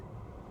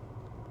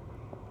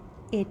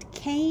It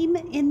Came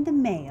in the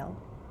Mail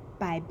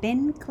by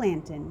Ben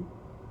Clanton.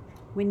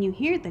 When you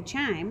hear the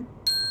chime,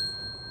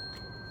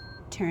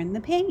 turn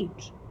the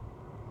page.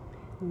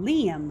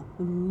 Liam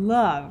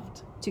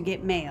loved to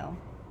get mail.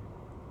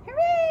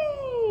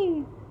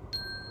 Hooray!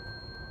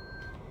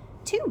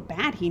 Too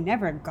bad he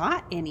never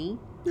got any.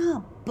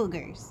 Oh,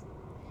 boogers.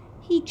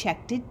 He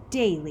checked it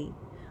daily,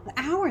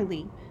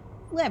 hourly,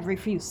 every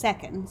few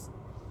seconds,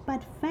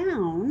 but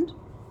found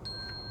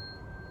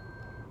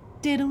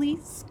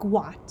diddly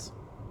squat.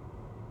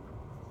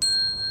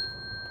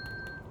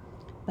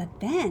 But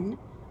then,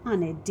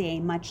 on a day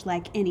much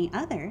like any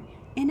other,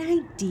 an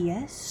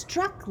idea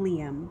struck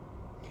Liam.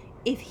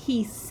 If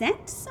he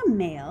sent some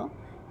mail,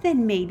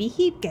 then maybe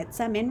he'd get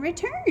some in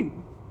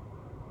return.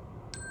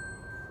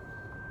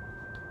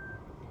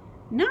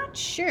 Not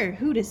sure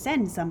who to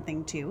send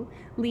something to,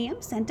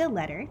 Liam sent a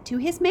letter to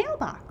his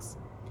mailbox.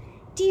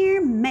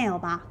 Dear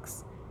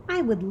Mailbox,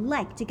 I would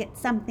like to get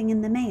something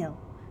in the mail.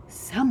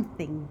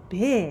 Something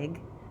big.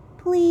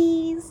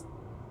 Please.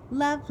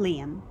 Love,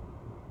 Liam.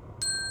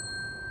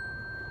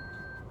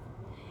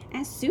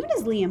 As soon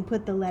as Liam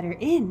put the letter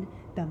in,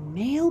 the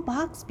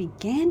mailbox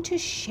began to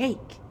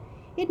shake.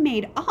 It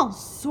made all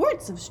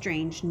sorts of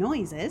strange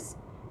noises.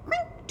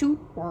 Crink, toot,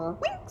 whir,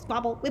 wink,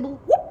 swabble, wibble,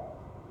 whoop.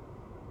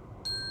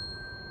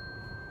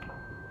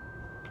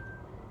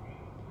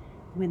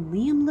 When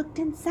Liam looked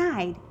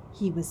inside,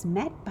 he was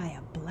met by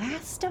a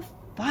blast of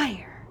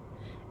fire.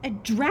 A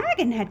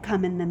dragon had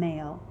come in the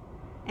mail,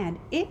 and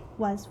it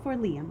was for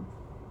Liam.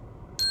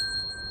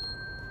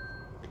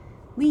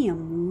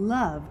 Liam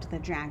loved the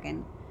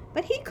dragon,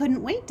 but he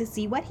couldn't wait to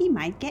see what he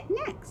might get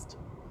next.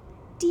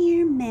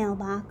 Dear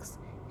Mailbox,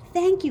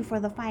 thank you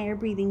for the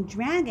fire-breathing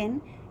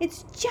dragon.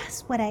 It's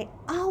just what I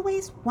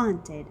always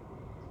wanted.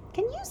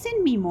 Can you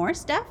send me more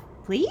stuff,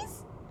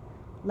 please?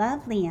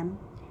 Love, Liam.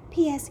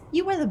 P.S.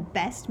 You are the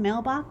best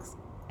mailbox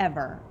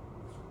ever.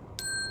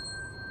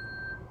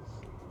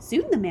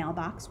 Soon the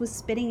mailbox was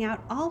spitting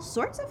out all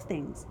sorts of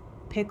things.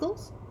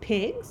 Pickles,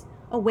 pigs,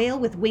 a whale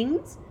with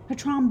wings, a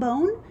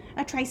trombone,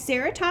 a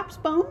triceratops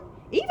bone,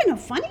 even a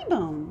funny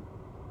bone.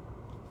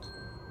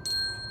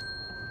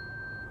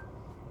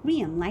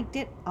 Liam liked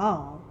it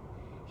all.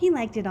 He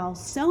liked it all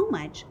so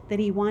much that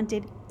he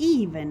wanted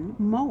even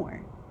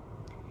more.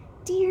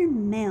 Dear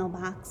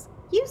Mailbox,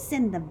 you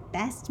send the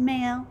best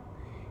mail.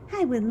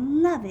 I would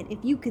love it if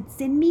you could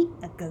send me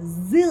a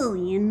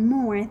gazillion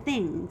more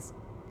things.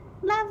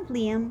 Love,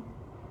 Liam.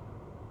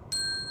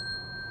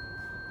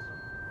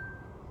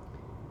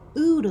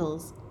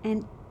 Oodles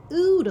and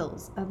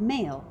oodles of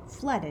mail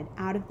flooded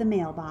out of the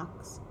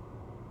mailbox.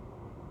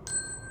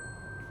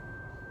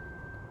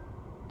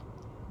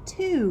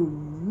 Too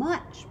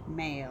much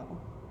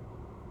mail.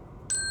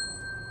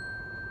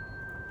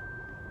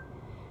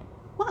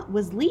 What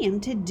was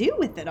Liam to do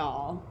with it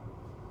all?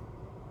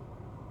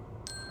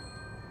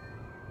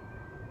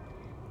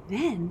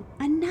 Then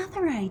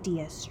another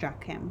idea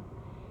struck him.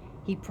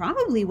 He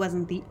probably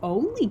wasn't the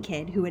only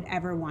kid who had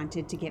ever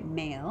wanted to get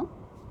mail.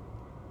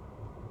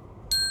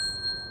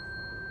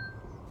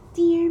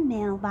 Dear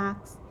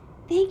Mailbox,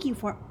 thank you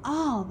for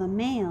all the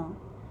mail,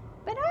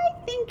 but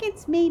I think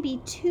it's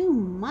maybe too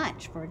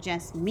much for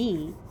just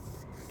me.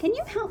 Can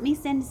you help me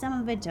send some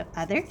of it to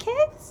other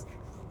kids?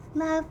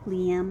 Love,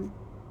 Liam.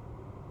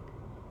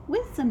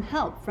 With some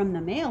help from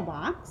the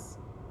mailbox,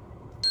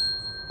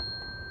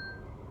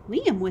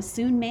 Liam was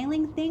soon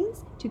mailing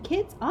things to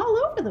kids all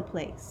over the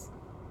place.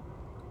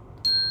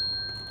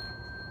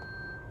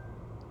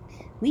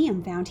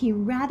 Liam found he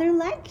rather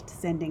liked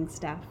sending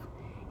stuff.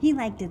 He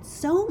liked it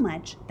so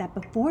much that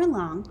before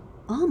long,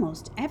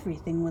 almost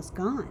everything was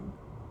gone.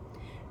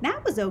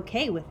 That was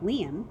okay with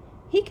Liam.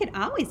 He could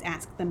always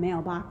ask the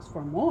mailbox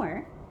for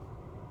more.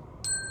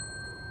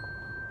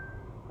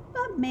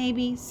 But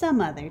maybe some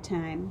other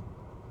time.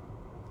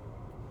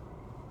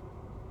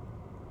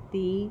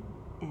 The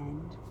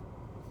end.